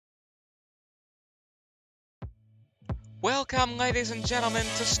Welcome, ladies and gentlemen,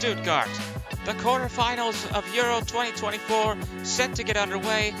 to Stuttgart. The quarterfinals of Euro 2024 set to get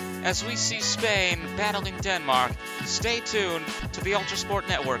underway as we see Spain battling Denmark. Stay tuned to the ULTRASPORT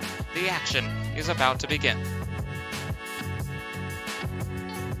Network. The action is about to begin.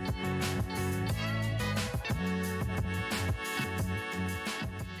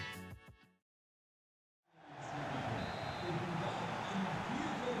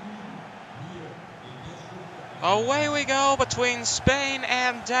 Away we go between Spain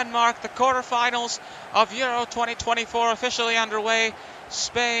and Denmark. The quarterfinals of Euro 2024 officially underway.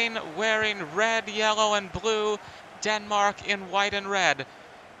 Spain wearing red, yellow, and blue. Denmark in white and red.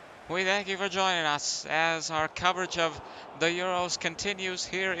 We thank you for joining us as our coverage of the Euros continues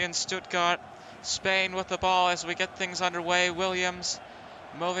here in Stuttgart. Spain with the ball as we get things underway. Williams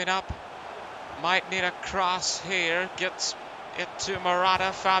moving up. Might need a cross here. Gets it to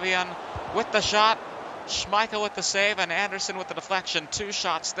Morata. Fabian with the shot. Schmeichel with the save and Anderson with the deflection. Two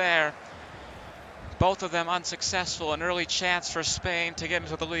shots there. Both of them unsuccessful. An early chance for Spain to get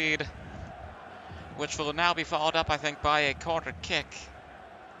into the lead, which will now be followed up, I think, by a corner kick.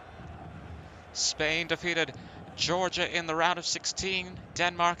 Spain defeated Georgia in the round of 16.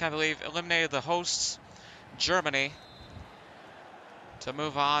 Denmark, I believe, eliminated the hosts, Germany, to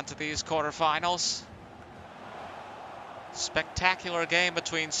move on to these quarterfinals. Spectacular game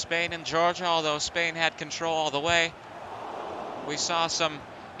between Spain and Georgia, although Spain had control all the way. We saw some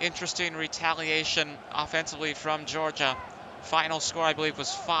interesting retaliation offensively from Georgia. Final score, I believe, was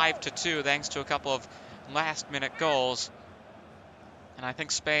 5-2, thanks to a couple of last-minute goals. And I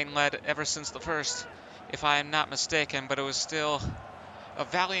think Spain led ever since the first, if I am not mistaken, but it was still a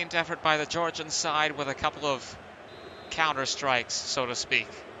valiant effort by the Georgian side with a couple of counter-strikes, so to speak.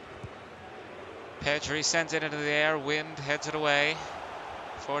 Pedri sends it into the air. Wind heads it away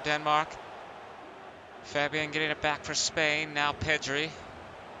for Denmark. Fabian getting it back for Spain. Now Pedri.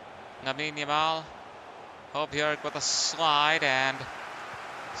 Lamine Yamal. Højbjerg with a slide and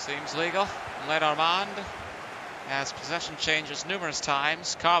seems legal. Lenormand as possession changes numerous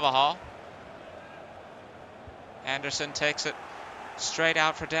times. Carvajal. Anderson takes it straight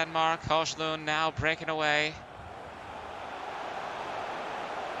out for Denmark. Højlund now breaking away.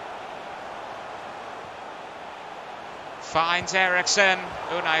 Finds Eriksen.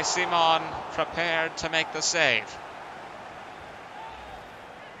 Unai Simon prepared to make the save.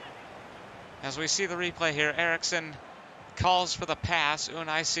 As we see the replay here, Eriksen calls for the pass.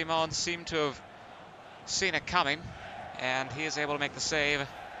 Unai Simon seemed to have seen it coming, and he is able to make the save.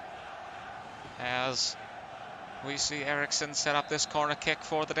 As we see Eriksen set up this corner kick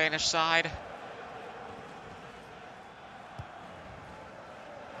for the Danish side.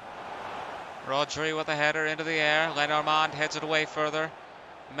 Rodri with a header into the air. Lenormand heads it away further.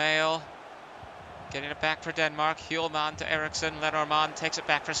 Mail getting it back for Denmark. Hjulmand to Eriksen. Lenormand takes it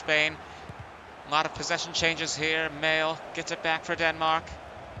back for Spain. A lot of possession changes here. Mail gets it back for Denmark.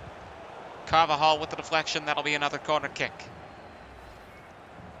 Carvajal with the deflection. That'll be another corner kick.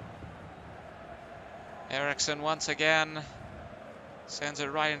 Eriksen once again sends it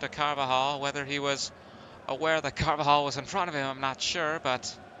right into Carvajal. Whether he was aware that Carvajal was in front of him, I'm not sure,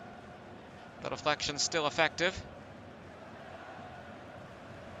 but the deflection's still effective.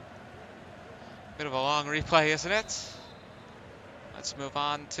 Bit of a long replay, isn't it? Let's move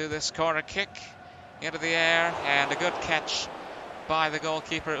on to this corner kick. Into the air, and a good catch by the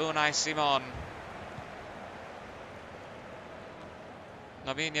goalkeeper, Unai Simon.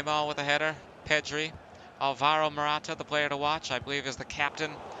 Lamine Yamal with a header. Pedri. Alvaro Morata, the player to watch, I believe is the captain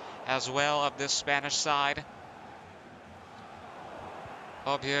as well of this Spanish side.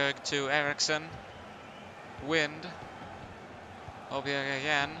 Højbjerg to Eriksen. Wind. Højbjerg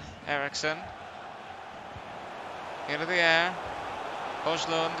again. Eriksen. Into the air.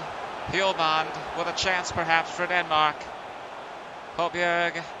 Højlund. Hjulmand with a chance perhaps for Denmark.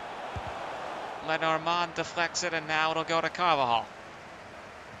 Højbjerg. Lenormand deflects it, and now it'll go to Carvajal.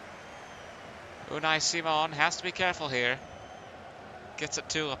 Unai Simon has to be careful here. Gets it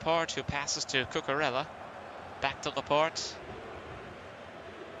to Laporte, who passes to Cucurella. Back to Laporte.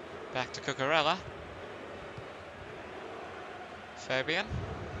 Back to Cucurella. Fabian.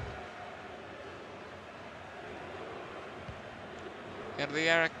 Into the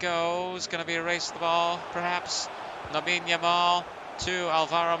air it goes. Going to be a race to the ball, perhaps. Lamine Yamal to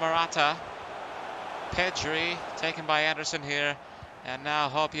Alvaro Morata. Pedri taken by Anderson here. And now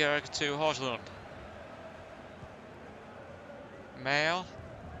Højbjerg to Højlund. Mail.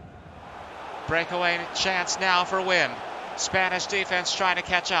 Breakaway chance now for Win. Spanish defense trying to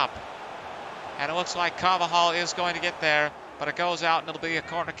catch up. And it looks like Carvajal is going to get there, but it goes out and it'll be a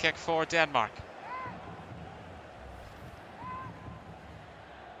corner kick for Denmark.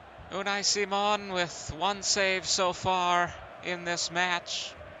 Unai Simon with one save so far in this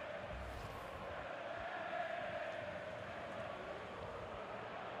match.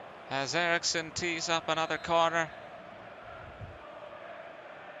 As Eriksson tees up another corner.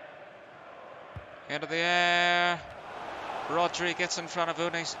 Into the air. Rodri gets in front of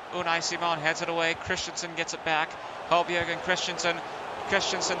Unai Simon, heads it away. Christensen gets it back. Højbjerg and Christensen.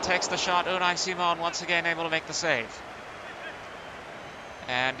 Christensen takes the shot. Unai Simon once again able to make the save.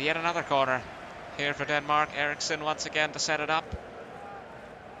 And yet another corner here for Denmark. Eriksson once again to set it up.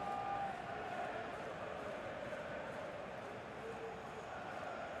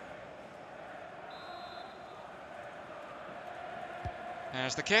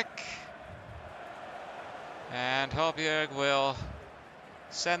 There's the kick. And Højbjerg will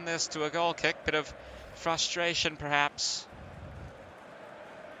send this to a goal kick. Bit of frustration perhaps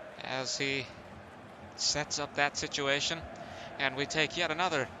as he sets up that situation. And we take yet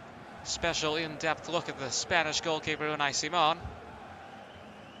another special in-depth look at the Spanish goalkeeper Unai Simon,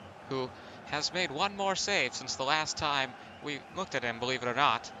 who has made one more save since the last time we looked at him, believe it or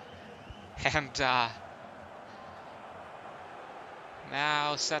not. And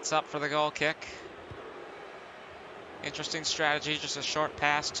now sets up for the goal kick. Interesting strategy, just a short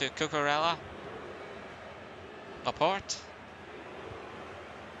pass to Cucurella. Laporte.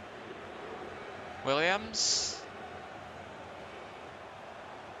 Williams.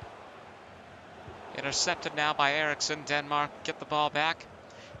 Intercepted now by Eriksson. Denmark get the ball back.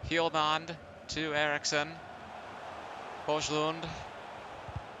 Hjulmand to Eriksson. Højlund.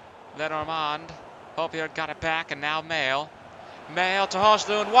 Lenormand. Højbjerg got it back, and now Mail. Mail to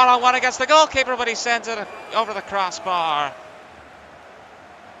Højlund. One-on-one against the goalkeeper, but he sends it over the crossbar.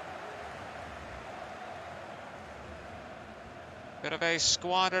 Bit of a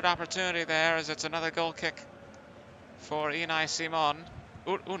squandered opportunity there, as it's another goal kick for Unai Simon.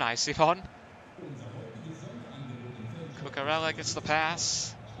 Unai Simon. Cucurella gets the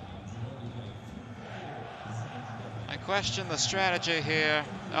pass. I question the strategy here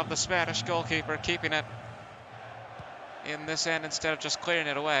of the Spanish goalkeeper, keeping it in this end instead of just clearing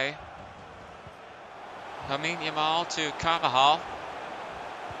it away. Lamine Yamal to Carvajal.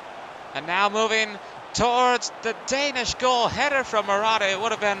 And now moving towards the Danish goal. Header from Morata. It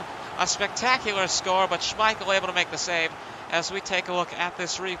would have been a spectacular score, but Schmeichel able to make the save as we take a look at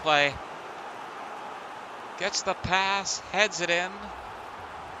this replay. Gets the pass, heads it in.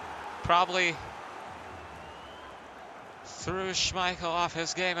 Probably threw Schmeichel off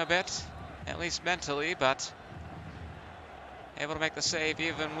his game a bit, at least mentally, but able to make the save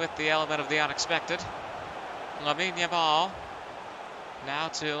even with the element of the unexpected. Lamine Yamal now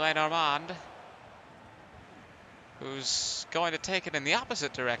to Lenormand, who's going to take it in the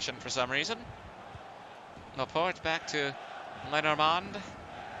opposite direction for some reason. Laporte back to Lenormand.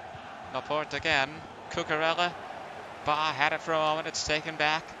 Laporte again. Cucurella. Ba had it for a moment. It's taken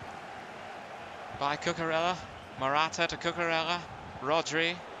back by Cucurella. Morata to Cucurella.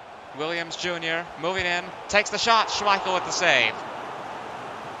 Rodri. Williams Jr. moving in. Takes the shot. Schmeichel with the save.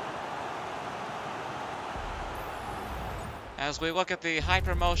 As we look at the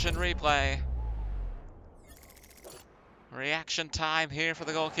hypermotion replay. Reaction time here for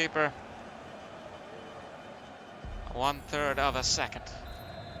the goalkeeper. 1/3 of a second.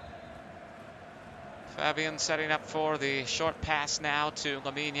 Fabian setting up for the short pass now to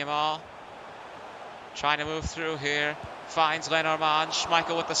Lamine Yamal. Trying to move through here. Finds Lenormand.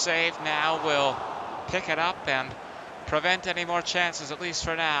 Schmeichel with the save. Now will pick it up and prevent any more chances, at least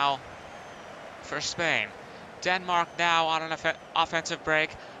for now, for Spain. Denmark now on an offensive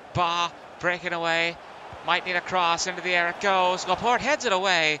break. Ba breaking away. Might need a cross. Into the air it goes. Laporte heads it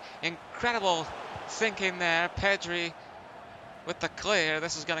away. Incredible thinking there. Pedri with the clear.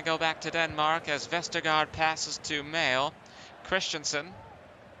 This is going to go back to Denmark as Vestergaard passes to Mail. Christensen.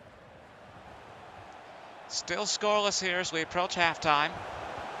 Still scoreless here as we approach halftime.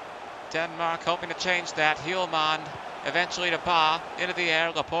 Denmark hoping to change that. Hjulmand eventually to Ba. Into the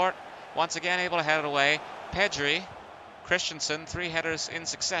air. Laporte once again able to head it away. Pedri. Christensen. 3 headers in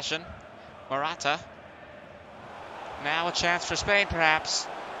succession. Morata. Now a chance for Spain perhaps.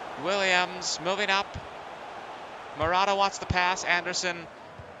 Williams moving up. Morata wants the pass. Anderson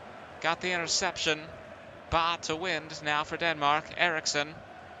got the interception. Ba to Wind now for Denmark. Eriksson.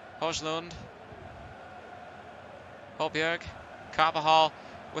 Højlund. Højbjerg. Carvajal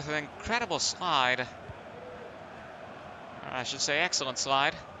with an incredible slide. Or I should say excellent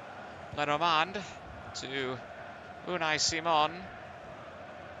slide. Lenormand to Unai Simon.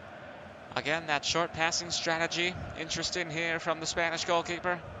 Again, that short passing strategy. Interesting here from the Spanish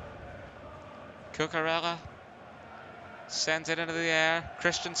goalkeeper. Cucurella Sends it into the air.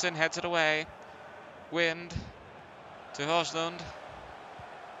 Christensen heads it away. Wind to Højlund.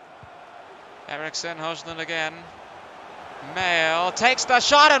 Eriksson, Højlund again. Mail takes the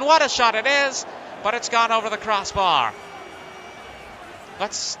shot, and what a shot it is, but it's gone over the crossbar.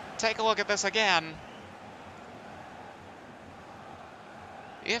 Let's take a look at this again.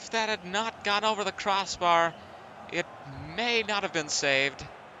 If that had not gone over the crossbar, it may not have been saved.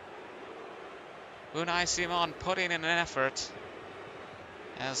 Unai Simon putting in an effort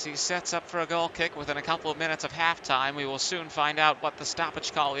as he sets up for a goal kick within a couple of minutes of halftime. We will soon find out what the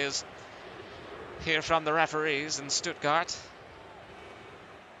stoppage call is here from the referees in Stuttgart.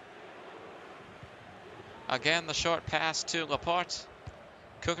 Again, the short pass to Laporte.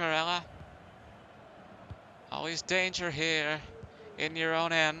 Cucurella. Always danger here in your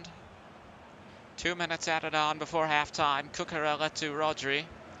own end. 2 minutes added on before halftime. Cucurella to Rodri.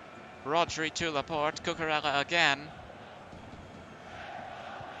 Rodri to Laporte. Cucurella again.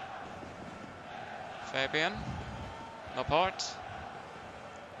 Fabian. Laporte.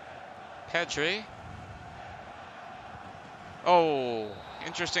 Pedri. Oh,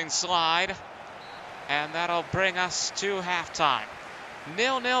 interesting slide. And that'll bring us to halftime.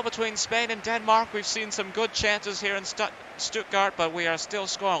 0-0 between Spain and Denmark. We've seen some good chances here in Stuttgart, but we are still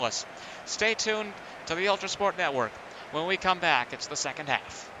scoreless. Stay tuned to the ULTRASPORT Network. When we come back, it's the second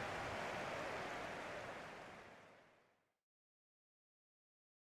half.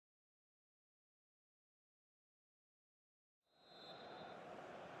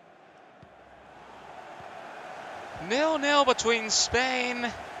 Nil-nil between Spain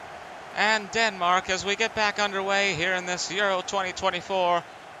and Denmark as we get back underway here in this Euro 2024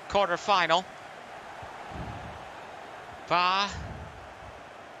 quarterfinal. Ba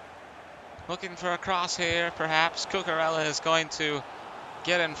looking for a cross here, perhaps. Cucurella is going to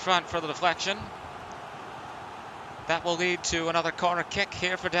get in front for the deflection. That will lead to another corner kick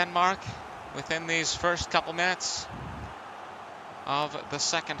here for Denmark within these first couple minutes of the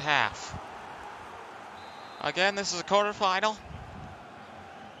second half. Again, this is a quarterfinal.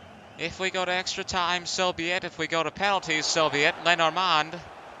 If we go to extra time, so be it. If we go to penalties, so be it. Lenormand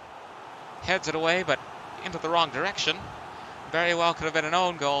heads it away, but into the wrong direction. Very well could have been an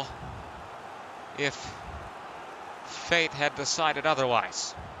own goal if fate had decided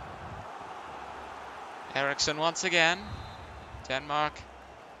otherwise. Eriksson once again. Denmark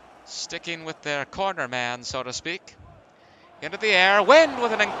sticking with their corner man, so to speak. Into the air. Wind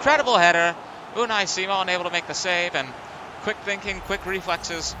with an incredible header. Unai Simon able to make the save, and quick thinking, quick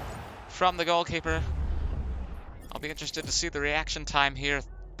reflexes from the goalkeeper. I'll be interested to see the reaction time here.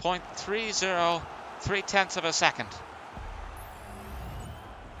 0.30, 0.3 of a second.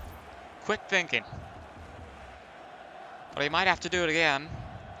 Quick thinking. But he might have to do it again.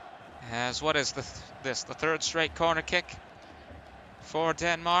 As what is the third straight corner kick for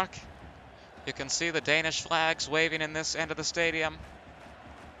Denmark. You can see the Danish flags waving in this end of the stadium.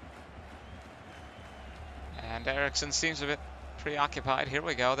 And Eriksson seems a bit preoccupied. Here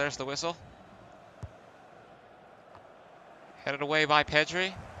we go. There's the whistle. Headed away by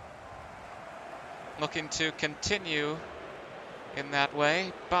Pedri. Looking to continue in that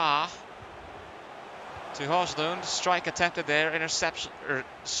way. Ba to Højlund. Strike attempted there. Interception, or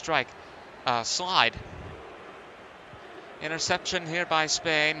strike. Slide. Interception here by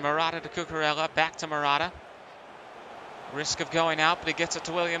Spain. Morata to Cucurella. Back to Morata. Risk of going out, but he gets it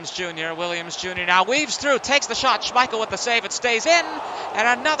to Williams Jr. Williams Jr. now weaves through, takes the shot. Schmeichel with the save. It stays in,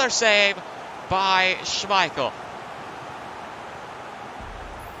 and another save by Schmeichel.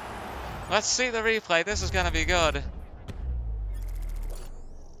 Let's see the replay. This is going to be good.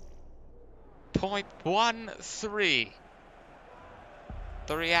 0.13.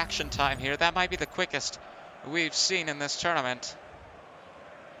 The reaction time here. That might be the quickest we've seen in this tournament.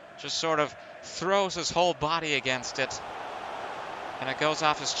 Just sort of throws his whole body against it, and it goes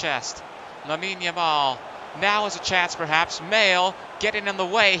off his chest. Lamine Yamal now is a chance perhaps. Mail getting in the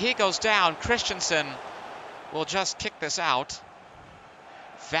way. He goes down. Christensen will just kick this out.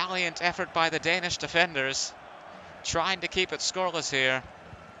 Valiant effort by the Danish defenders, trying to keep it scoreless here.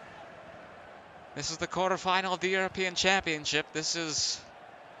 This is the quarterfinal of the European Championship. This is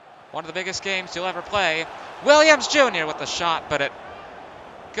one of the biggest games you'll ever play. Williams Jr. with the shot, but it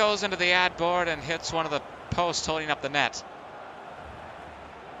goes into the ad board and hits one of the posts holding up the net.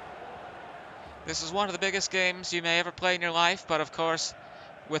 This is one of the biggest games you may ever play in your life, but of course,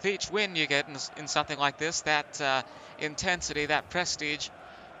 with each win you get in something like this, that intensity, that prestige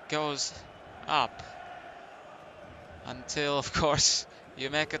goes up. Until, of course, you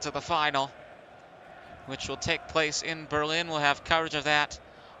make it to the final, which will take place in Berlin. We'll have coverage of that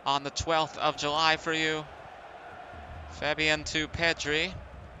on the 12th of July for you. Fabian to Pedri.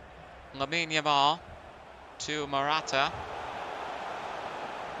 Lamine Yamal to Morata.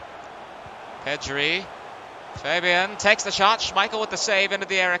 Pedri. Fabian takes the shot. Schmeichel with the save. Into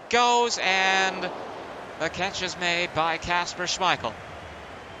the air it goes. And the catch is made by Kasper Schmeichel.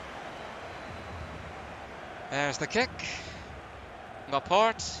 There's the kick.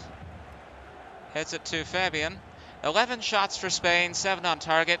 Laporte heads it to Fabian. 11 shots for Spain, 7 on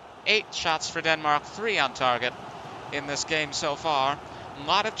target. 8 shots for Denmark, 3 on target in this game so far. A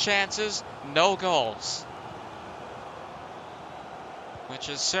lot of chances, no goals. Which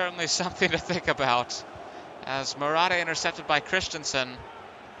is certainly something to think about. As Morata intercepted by Christensen.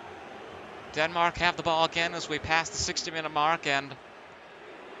 Denmark have the ball again as we pass the 60-minute mark, and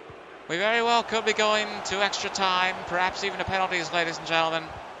we very well could be going to extra time, perhaps even to penalties, ladies and gentlemen.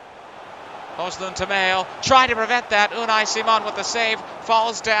 Højlund to Mail, trying to prevent that. Unai Simon with the save,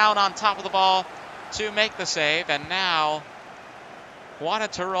 falls down on top of the ball to make the save, and now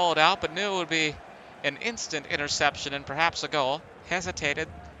wanted to roll it out, but knew it would be an instant interception and perhaps a goal. Hesitated,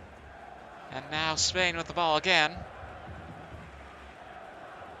 and now Spain with the ball again.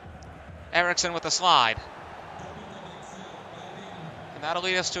 Eriksson with the slide. And that'll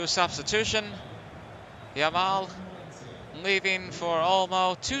lead us to a substitution. Yamal leaving for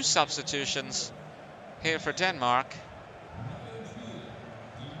Olmo. 2 substitutions here for Denmark.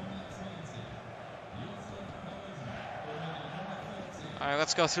 All right,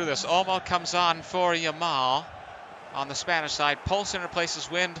 let's go through this. Olmo comes on for Yamal on the Spanish side. Poulsen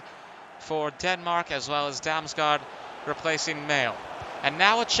replaces Wind for Denmark, as well as Damsgaard replacing Mail. And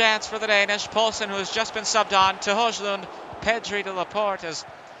now a chance for the Danish. Poulsen, who has just been subbed on, to Højlund. Pedri to Laporte as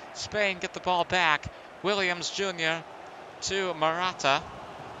Spain get the ball back. Williams Jr. to Morata.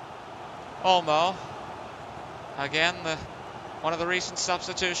 Olmo. Again, one of the recent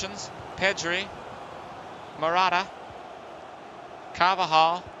substitutions. Pedri. Morata.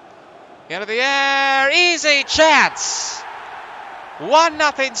 Carvajal. Into the air. Easy chance.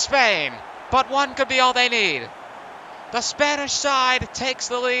 1-0 Spain. But one could be all they need. The Spanish side takes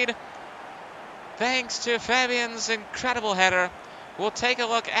the lead thanks to Fabian's incredible header. We'll take a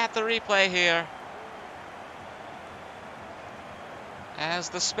look at the replay here as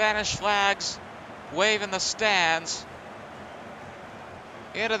the Spanish flags wave in the stands.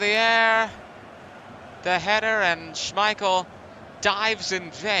 Into the air, the header, and Schmeichel dives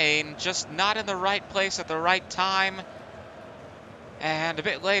in vain, just not in the right place at the right time, and a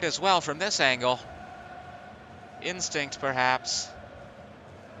bit late as well from this angle. Instinct, perhaps.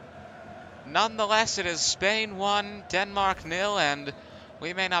 Nonetheless, it is Spain 1, Denmark 0, and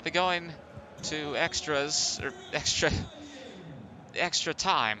we may not be going to extras or extra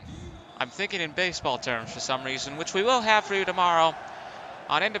time. I'm thinking in baseball terms for some reason, which we will have for you tomorrow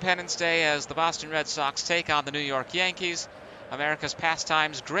on Independence Day as the Boston Red Sox take on the New York Yankees, America's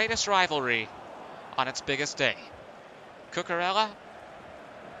pastime's greatest rivalry on its biggest day. Cucurella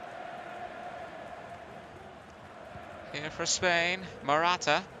here for Spain.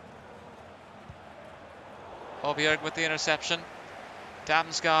 Morata. Højbjerg with the interception.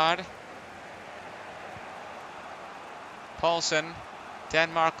 Damsgaard. Poulsen.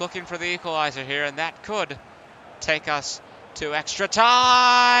 Denmark looking for the equalizer here, and that could take us to extra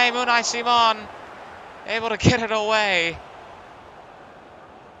time. Unai Simon able to get it away.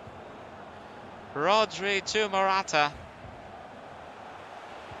 Rodri to Morata.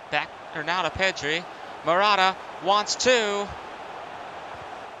 Back or now to Pedri. Morata wants 2.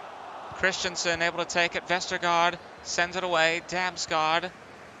 Christensen able to take it. Vestergaard sends it away. Damsgaard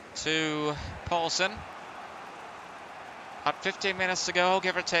to Poulsen. About 15 minutes to go,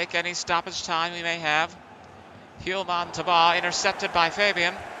 give or take any stoppage time we may have. Hjulmand to Ba, intercepted by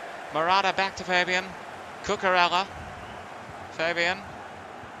Fabian. Morata back to Fabian. Cucurella. Fabian.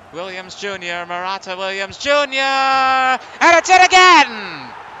 Williams Jr. Morata, Williams Jr. And it's in again!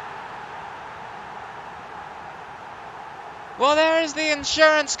 Well, there's the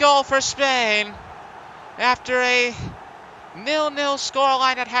insurance goal for Spain. After a 0-0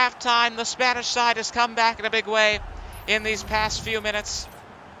 scoreline at halftime, the Spanish side has come back in a big way in these past few minutes.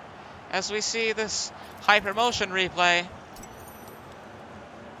 As we see this hypermotion replay.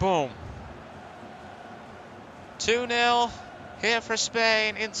 Boom. 2-0 here for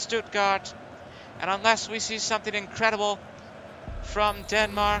Spain in Stuttgart. And unless we see something incredible from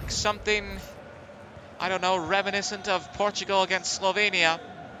Denmark, something, I don't know, reminiscent of Portugal against Slovenia,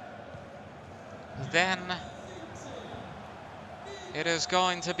 then it is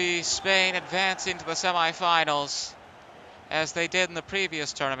going to be Spain advancing to the semifinals, as they did in the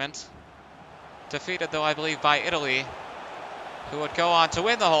previous tournament. Defeated, though, I believe, by Italy, who would go on to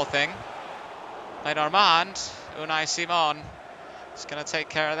win the whole thing. Lenormand Unai Simon is going to take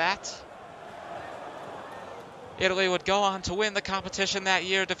care of that. Italy would go on to win the competition that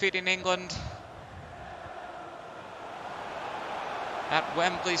year, defeating England at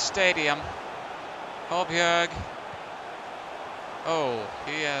Wembley Stadium. Højbjerg. Oh,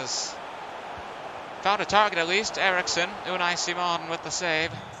 he has found a target at least. Eriksson. Unai Simon with the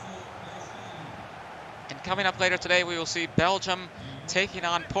save. And coming up later today, we will see Belgium taking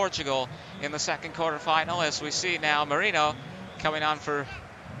on Portugal in the second quarterfinal, as we see now Marino coming on for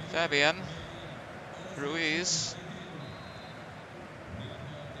Fabian Ruiz.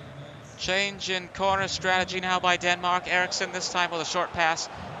 Change in corner strategy now by Denmark. Eriksson this time with a short pass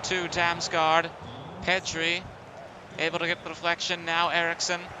to Damsgaard. Pedri able to get the deflection. Now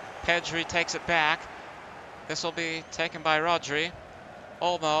Eriksson. Pedri takes it back. This will be taken by Rodri.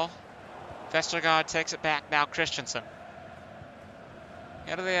 Olmo. Vestergaard takes it back. Now Christensen.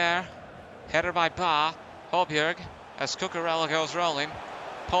 Into the air. Header by Ba. Højbjerg as Cucurella goes rolling.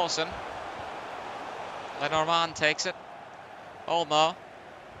 Poulsen. Lenormand takes it. Olmo.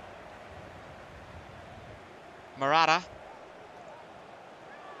 Morata.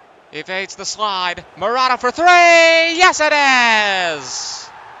 Evades the slide. Morata for three! Yes, it is!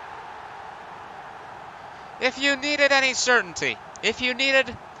 If you needed any certainty, if you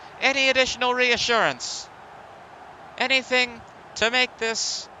needed any additional reassurance, anything to make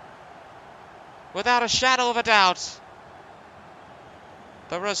this without a shadow of a doubt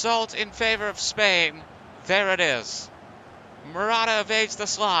the result in favor of Spain, there it is. Morata evades the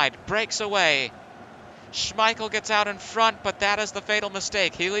slide, breaks away. Schmeichel gets out in front, but that is the fatal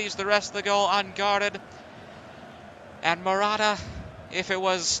mistake. He leaves the rest of the goal unguarded. And Morata, if it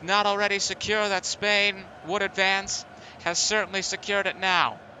was not already secure that Spain would advance, has certainly secured it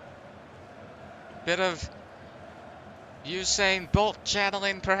now. Bit of Usain Bolt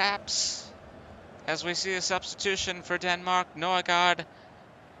channeling, perhaps, as we see a substitution for Denmark. Norgard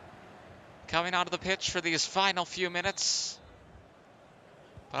coming onto the pitch for these final few minutes.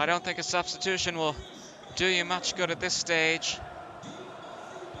 But I don't think a substitution will do you much good at this stage.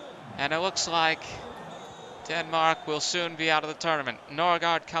 And it looks like Denmark will soon be out of the tournament.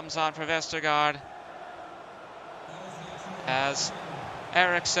 Norgard comes on for Vestergaard as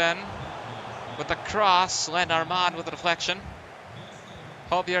Eriksson with the cross. Lenormand with the deflection.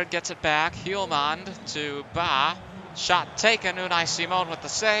 Højbjerg gets it back. Hjulmand to Ba. Shot taken. Unai Simon with the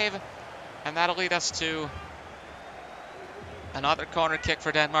save. And that'll lead us to another corner kick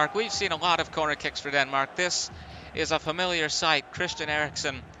for Denmark. We've seen a lot of corner kicks for Denmark. This is a familiar sight. Christian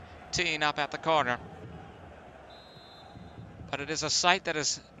Eriksen teeing up at the corner. But it is a sight that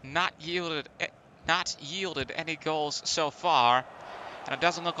has not yielded any goals so far. And it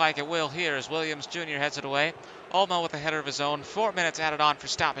doesn't look like it will here as Williams Jr. heads it away. Olmo with a header of his own. 4 minutes added on for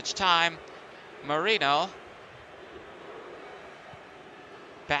stoppage time. Marino.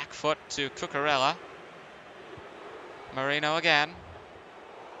 Back foot to Cucurella. Marino again.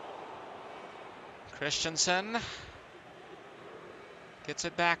 Christensen gets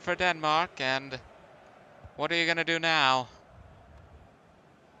it back for Denmark, and what are you going to do now?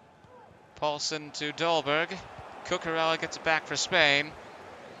 Poulsen to Dolberg. Cucurella gets it back for Spain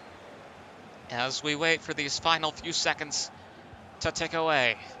as we wait for these final few seconds to tick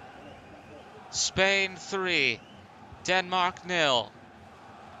away. Spain 3, Denmark 0.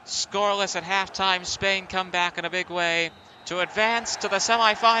 Scoreless at halftime, Spain come back in a big way to advance to the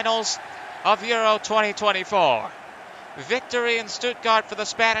semifinals of Euro 2024. Victory in Stuttgart for the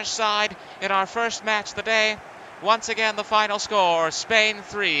Spanish side in our first match of the day. Once again, the final score, Spain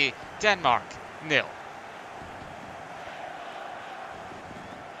 3, Denmark 0.